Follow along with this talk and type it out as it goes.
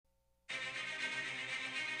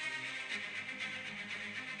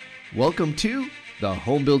Welcome to the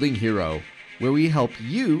Home Building Hero, where we help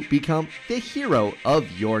you become the hero of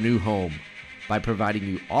your new home by providing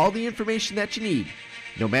you all the information that you need.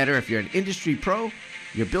 No matter if you're an industry pro,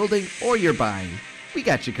 you're building, or you're buying, we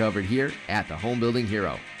got you covered here at the Home Building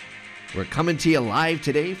Hero. We're coming to you live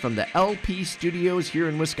today from the LP Studios here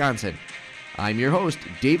in Wisconsin. I'm your host,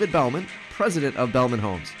 David Bellman, president of Bellman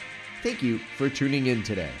Homes. Thank you for tuning in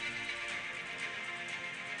today.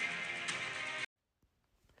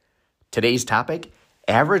 Today's topic,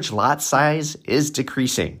 average lot size is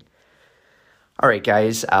decreasing. All right,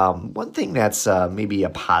 guys, one thing that's maybe a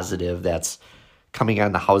positive that's coming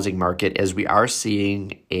on the housing market is we are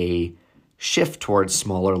seeing a shift towards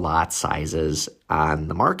smaller lot sizes on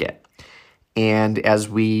the market. And as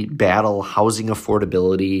we battle housing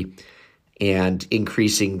affordability and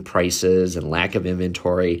increasing prices and lack of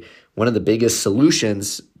inventory, one of the biggest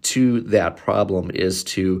solutions to that problem is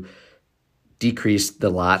to decrease the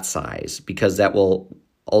lot size, because that will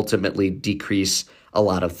ultimately decrease a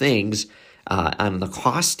lot of things on the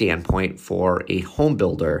cost standpoint for a home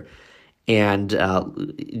builder. And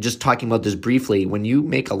just talking about this briefly, when you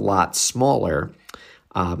make a lot smaller,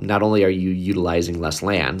 not only are you utilizing less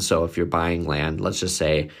land, so if you're buying land, let's just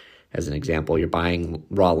say, as an example, you're buying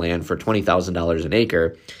raw land for $20,000 an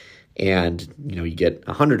acre, and you get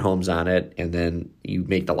 100 homes on it, and then you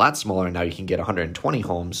make the lot smaller, and now you can get 120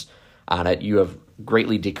 homes on it. You have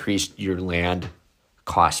greatly decreased your land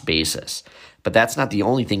cost basis. But that's not the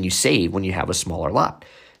only thing you save when you have a smaller lot.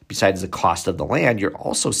 Besides the cost of the land, you're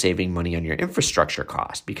also saving money on your infrastructure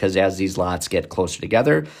cost, because as these lots get closer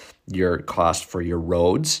together, your cost for your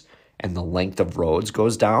roads and the length of roads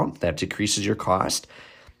goes down. That decreases your cost.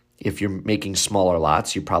 If you're making smaller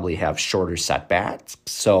lots, you probably have shorter setbacks.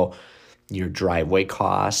 So your driveway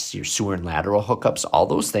costs, your sewer and lateral hookups, all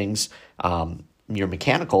those things, your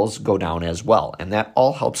mechanicals go down as well. And that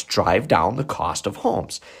all helps drive down the cost of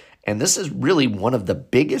homes. And this is really one of the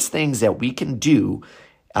biggest things that we can do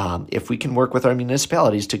if we can work with our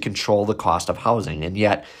municipalities to control the cost of housing. And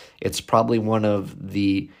yet it's probably one of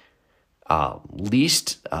the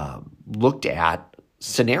least looked at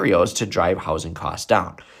scenarios to drive housing costs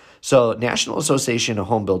down. So National Association of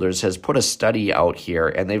Home Builders has put a study out here,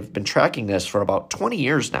 and they've been tracking this for about 20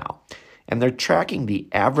 years now. And they're tracking the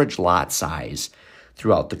average lot size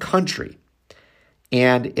throughout the country.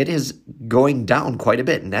 And it is going down quite a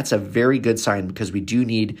bit. And that's a very good sign, because we do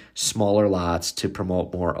need smaller lots to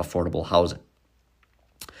promote more affordable housing.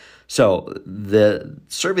 So the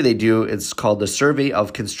survey they do is called the Survey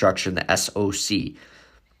of Construction, the SOC.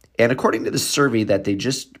 And according to the survey that they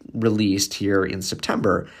just released here in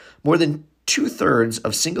September, more than 2/3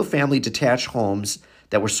 of single-family detached homes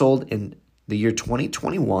that were sold in the year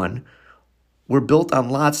 2021 were built on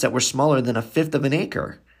lots that were smaller than 1/5 of an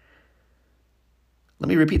acre. Let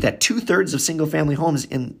me repeat that. 2/3 of single-family homes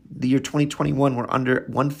in the year 2021 were under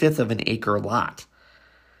 1/5 of an acre lot.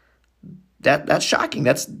 That's shocking.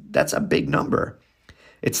 That's a big number.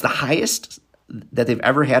 It's the highest that they've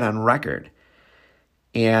ever had on record.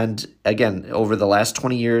 And again, over the last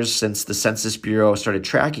 20 years since the Census Bureau started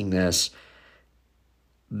tracking this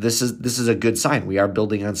is a good sign. We are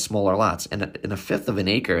building on smaller lots. And 1/5 of an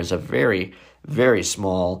acre is a very, very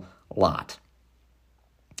small lot.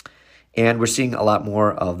 And we're seeing a lot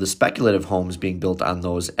more of the speculative homes being built on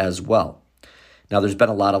those as well. Now, there's been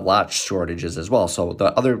a lot of lot shortages as well. So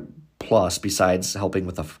the other plus, besides helping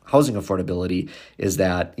with the housing affordability, is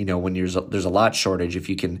that when there's a lot shortage, if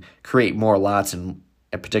you can create more lots in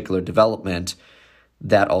a particular development,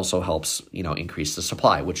 that also helps increase the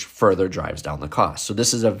supply, which further drives down the cost. So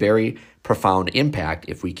this is a very profound impact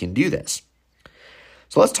if we can do this.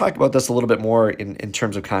 So let's talk about this a little bit more in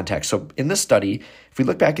terms of context. So in this study, if we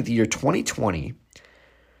look back at the year 2020,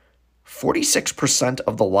 46%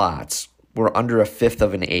 of the lots were under 1/5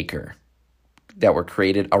 of an acre that were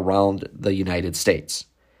created around the United States.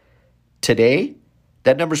 Today,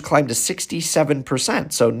 that number's climbed to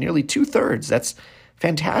 67%, so nearly 2/3. That's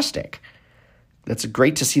fantastic. That's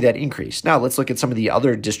great to see that increase. Now let's look at some of the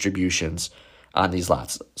other distributions on these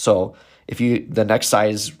lots. So the next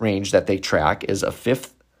size range that they track is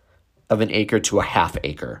 1/5 of an acre to a 1/2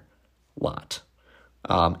 acre lot.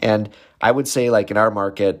 And I would say, like in our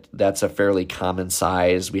market, that's a fairly common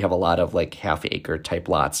size. We have a lot of like 1/2 acre type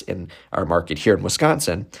lots in our market here in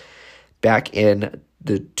Wisconsin. Back in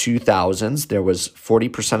the 2000s, there was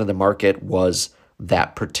 40% of the market was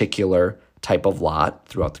that particular type of lot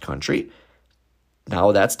throughout the country.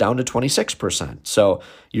 Now that's down to 26%. So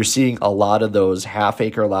you're seeing a lot of those 1/2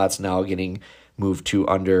 acre lots now getting moved to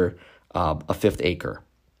under a 1/5 acre.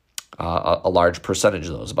 A large percentage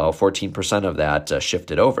of those, about 14% of that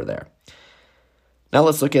shifted over there. Now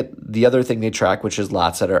let's look at the other thing they track, which is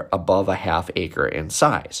lots that are above a half acre in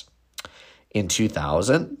size. In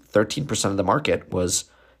 2000, 13% of the market was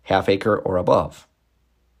half acre or above.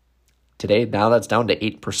 Today, now that's down to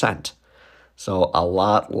 8%. So a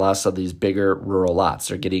lot less of these bigger rural lots.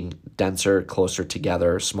 They're getting denser, closer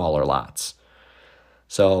together, smaller lots.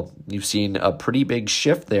 So you've seen a pretty big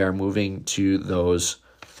shift there moving to those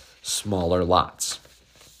smaller lots.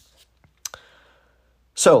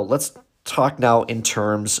 So let's talk now in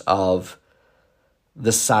terms of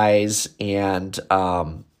the size and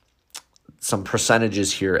some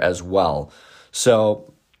percentages here as well.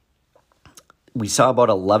 So we saw about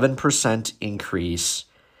 11% increase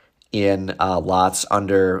in lots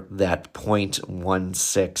under that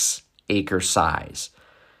 0.16 acre size.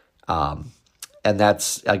 And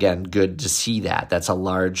that's, again, good to see that. That's a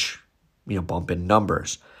large, bump in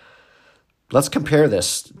numbers. Let's compare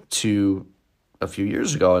this to a few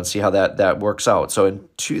years ago and see how that works out. So in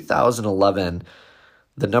 2011,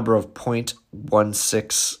 the number of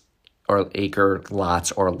 0.16 or acre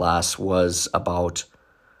lots or less was about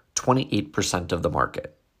 28% of the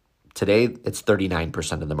market. Today, it's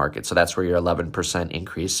 39% of the market. So that's where your 11%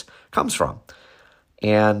 increase comes from.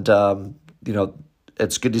 And,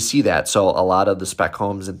 it's good to see that. So a lot of the spec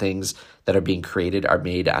homes and things that are being created are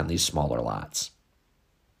made on these smaller lots.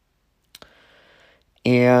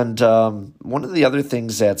 And one of the other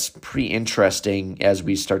things that's pretty interesting as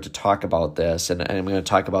we start to talk about this, and I'm going to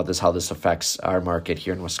talk about this, how this affects our market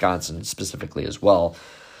here in Wisconsin specifically as well,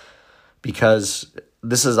 because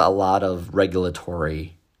this is a lot of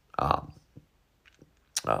regulatory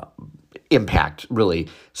impact, really.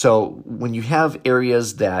 So when you have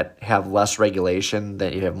areas that have less regulation,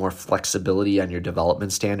 that you have more flexibility on your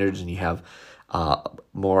development standards, and you have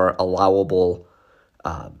more allowable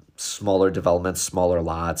smaller developments, smaller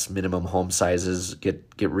lots, minimum home sizes get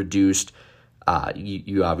reduced,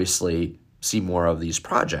 you obviously see more of these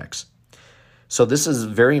projects. So this is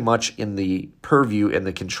very much in the purview and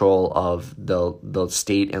the control of the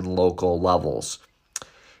state and local levels.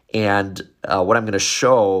 And what I'm going to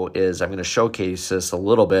show is I'm going to showcase this a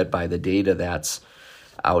little bit by the data that's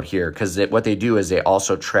out here, because what they do is they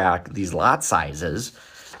also track these lot sizes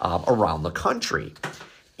around the country.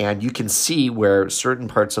 And you can see where certain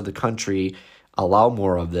parts of the country allow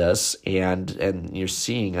more of this, and you're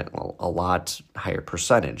seeing a lot higher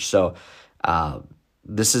percentage. So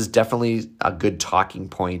this is definitely a good talking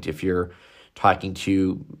point if you're talking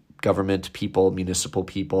to government people, municipal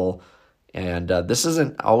people. And this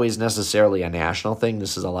isn't always necessarily a national thing.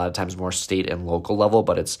 This is a lot of times more state and local level,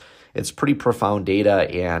 but it's pretty profound data,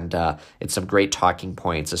 and it's some great talking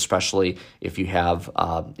points, especially if you have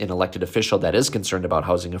an elected official that is concerned about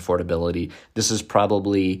housing affordability. This is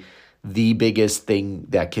probably the biggest thing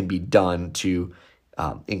that can be done to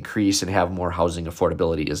increase and have more housing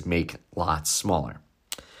affordability is make lots smaller.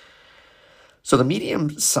 So the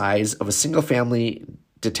median size of a single-family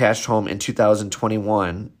detached home in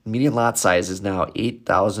 2021, median lot size is now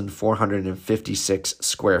 8,456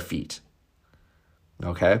 square feet.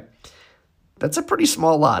 Okay? That's a pretty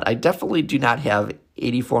small lot. I definitely do not have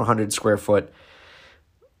 8,400 square foot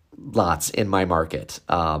lots in my market.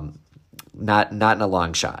 Not in a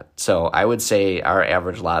long shot. So I would say our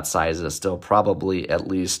average lot size is still probably at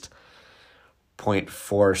least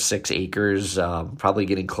 0.46 acres, probably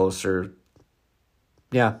getting closer.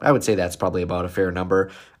 Yeah, I would say that's probably about a fair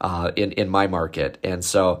number in my market. And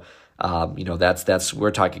so, that's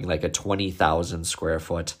we're talking like a 20,000 square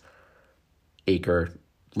foot acre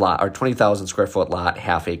lot, or 20,000 square foot lot,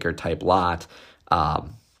 half acre type lot,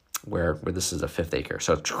 where this is a fifth acre.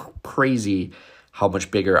 So it's crazy how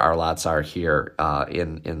much bigger our lots are here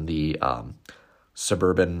in the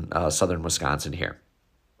suburban southern Wisconsin here.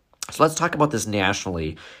 So let's talk about this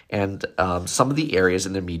nationally and some of the areas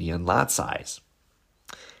in the median lot size.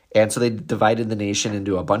 And so they divided the nation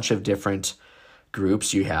into a bunch of different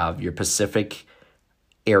groups. You have your Pacific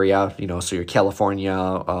area, so your California,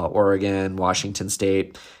 Oregon, Washington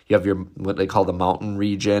State. You have your what they call the mountain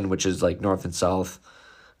region, which is like north and south.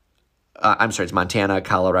 It's Montana,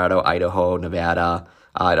 Colorado, Idaho, Nevada.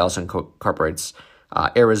 It also incorporates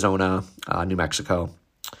Arizona, New Mexico.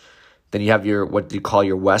 Then you have your what you call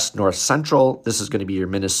your West, North, Central. This is going to be your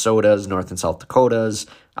Minnesotas, North and South Dakotas,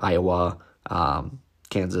 Iowa,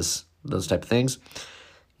 Kansas, those type of things.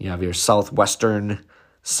 You have your Southwestern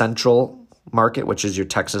Central market, which is your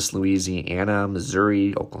Texas, Louisiana,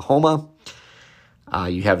 Missouri, Oklahoma.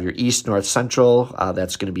 You have your East, North, Central.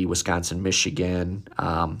 That's going to be Wisconsin, Michigan,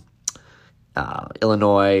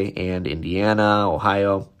 Illinois, and Indiana,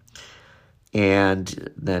 Ohio.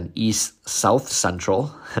 And then East, South,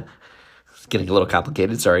 Central. it's getting a little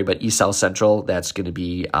complicated, sorry, but East South Central, that's going to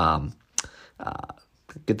be,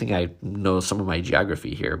 good thing I know some of my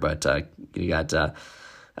geography here, but you got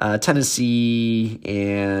Tennessee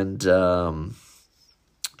and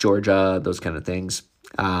Georgia, those kind of things.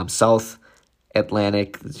 South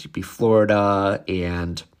Atlantic, this would be Florida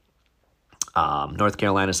and North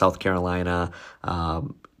Carolina, South Carolina,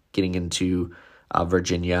 getting into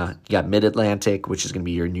Virginia. You got Mid-Atlantic, which is going to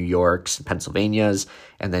be your New Yorks, Pennsylvanias,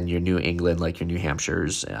 and then your New England, like your New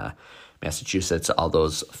Hampshires, Massachusetts, all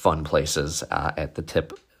those fun places at the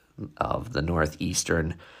tip of the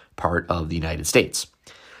northeastern part of the United States.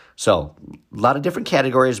 So a lot of different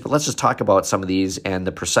categories, but let's just talk about some of these and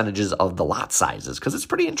the percentages of the lot sizes, because it's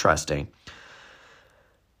pretty interesting.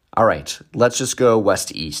 All right, let's just go west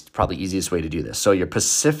to east, probably easiest way to do this. So your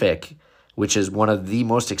Pacific, which is one of the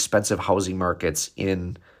most expensive housing markets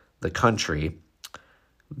in the country,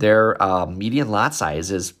 their median lot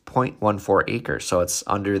size is 0.14 acres. So it's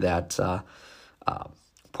under that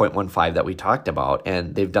 0.15 that we talked about.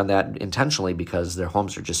 And they've done that intentionally because their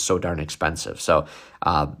homes are just so darn expensive. So,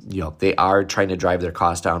 they are trying to drive their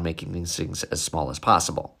costs down, making these things as small as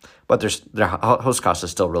possible. But their host cost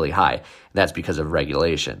is still really high. And that's because of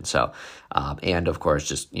regulation. So, and of course,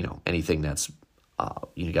 just, anything that's,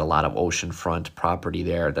 you get a lot of oceanfront property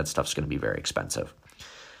there, that stuff's going to be very expensive.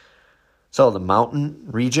 So the mountain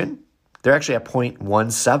region, they're actually at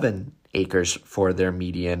 0.17 acres for their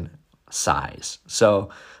median size.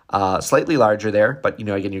 So slightly larger there, but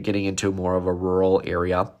again, you're getting into more of a rural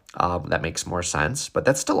area. That makes more sense, but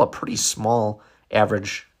that's still a pretty small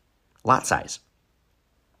average lot size.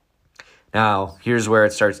 Now, here's where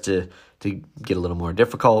it starts to get a little more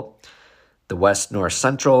difficult. The west, north,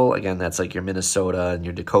 central, again, that's like your Minnesota and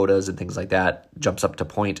your Dakotas and things like that, jumps up to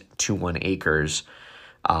 0.21 acres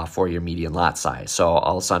for your median lot size. So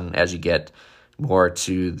all of a sudden, as you get more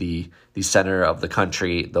to the center of the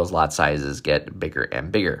country, those lot sizes get bigger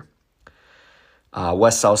and bigger.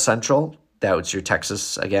 West, south, central, that was your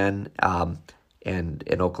Texas again, and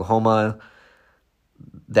in Oklahoma,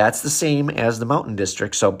 that's the same as the Mountain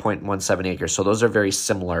District, so 0.17 acres. So those are very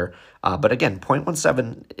similar. But again,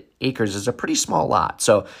 0.17 acres is a pretty small lot.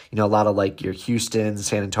 So, a lot of like your Houstons,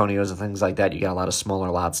 San Antonios, and things like that, you got a lot of smaller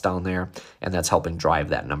lots down there, and that's helping drive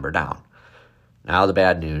that number down. Now the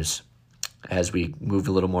bad news, as we move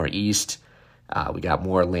a little more east, we got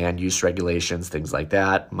more land use regulations, things like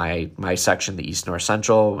that. My section, the East, North,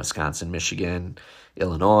 Central, Wisconsin, Michigan,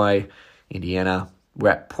 Illinois, Indiana, we're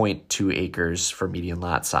at 0.2 acres for median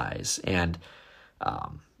lot size. And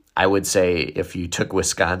I would say if you took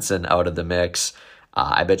Wisconsin out of the mix,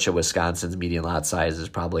 I bet you Wisconsin's median lot size is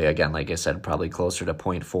probably, again, like I said, probably closer to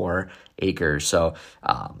 0.4 acres. So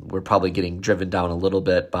we're probably getting driven down a little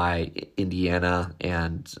bit by Indiana,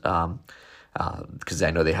 and because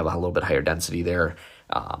I know they have a little bit higher density there.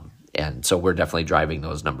 And so we're definitely driving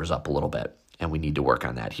those numbers up a little bit, and we need to work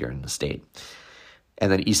on that here in the state.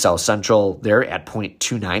 And then East South Central, they're at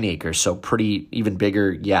 0.29 acres, so pretty even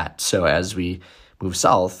bigger yet. So as we move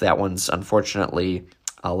south, that one's unfortunately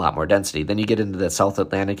a lot more density. Then you get into the South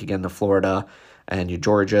Atlantic, again, the Florida and your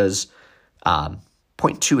Georgias,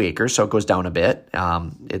 0.2 acres, so it goes down a bit.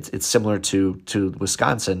 It's similar to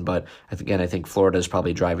Wisconsin, but I think Florida is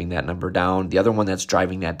probably driving that number down. The other one that's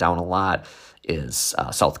driving that down a lot is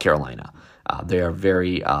South Carolina. They are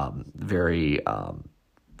very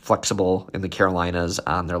flexible in the Carolinas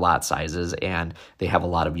on their lot sizes, and they have a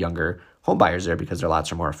lot of younger home buyers there because their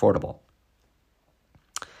lots are more affordable.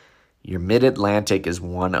 Your Mid-Atlantic is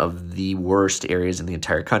one of the worst areas in the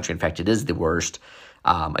entire country. In fact, it is the worst.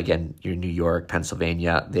 Again, your New York,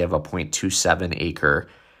 Pennsylvania, they have a 0.27 acre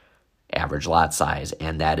average lot size,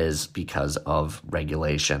 and that is because of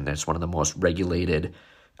regulation. It's one of the most regulated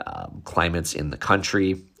climates in the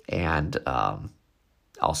country, and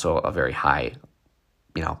also a very high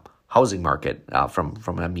housing market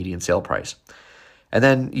from a median sale price. And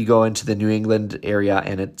then you go into the New England area,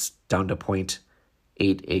 and it's down to 0.8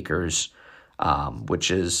 acres,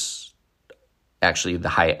 which is actually the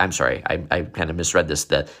high. I'm sorry, I kind of misread this.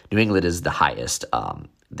 The New England is the highest.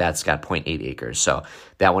 That's got 0.8 acres. So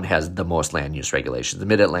that one has the most land use regulations. The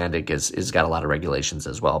Mid-Atlantic is got a lot of regulations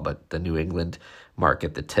as well, but the New England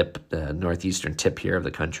market, the northeastern tip here of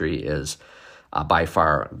the country, is by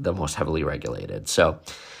far the most heavily regulated. So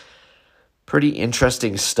pretty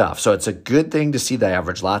interesting stuff. So it's a good thing to see the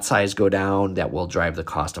average lot size go down. That will drive the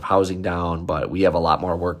cost of housing down, but we have a lot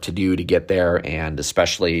more work to do to get there, and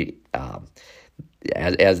especially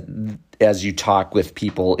as as you talk with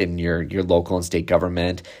people in your local and state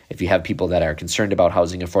government, if you have people that are concerned about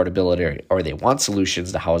housing affordability or they want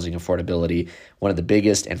solutions to housing affordability, one of the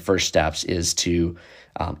biggest and first steps is to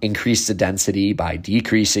increase the density by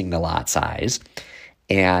decreasing the lot size.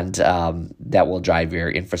 And that will drive your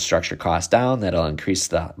infrastructure costs down. That'll increase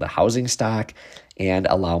the housing stock and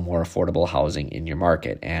allow more affordable housing in your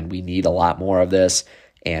market. And we need a lot more of this.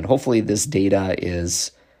 And hopefully this data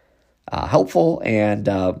is helpful, and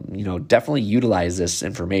definitely utilize this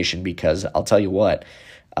information, because I'll tell you what,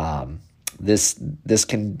 this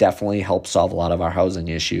can definitely help solve a lot of our housing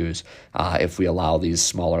issues if we allow these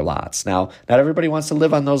smaller lots. Now, not everybody wants to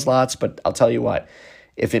live on those lots, but I'll tell you what,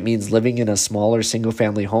 if it means living in a smaller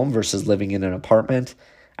single-family home versus living in an apartment,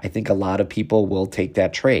 I think a lot of people will take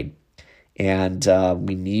that trade. And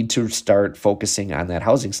we need to start focusing on that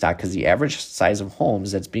housing stock, because the average size of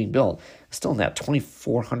homes that's being built is still in that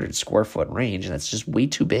 2,400 square foot range, and that's just way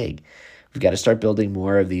too big. We've got to start building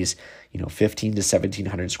more of these, 15 to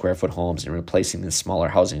 1,700 square foot homes and replacing the smaller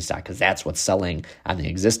housing stock, because that's what's selling on the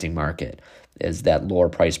existing market, is that lower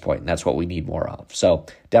price point, and that's what we need more of. So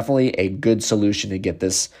definitely a good solution to get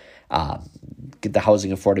this, get the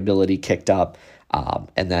housing affordability kicked up.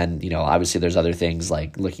 And then, obviously there's other things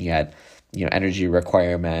like looking at, energy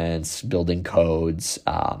requirements, building codes,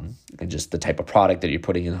 and just the type of product that you're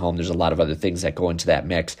putting in the home. There's a lot of other things that go into that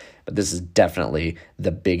mix, but this is definitely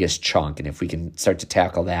the biggest chunk. And if we can start to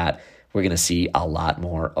tackle that, we're going to see a lot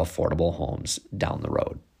more affordable homes down the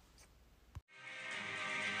road.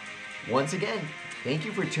 Once again, thank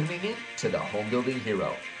you for tuning in to the Home Building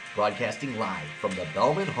Hero, broadcasting live from the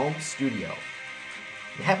Bellman Home Studio.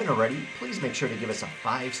 If you haven't already, please make sure to give us a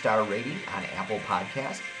 5-star rating on Apple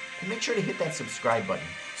Podcasts, and make sure to hit that subscribe button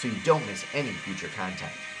so you don't miss any future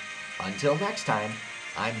content. Until next time,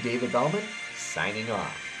 I'm David Bellman, signing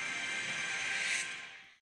off.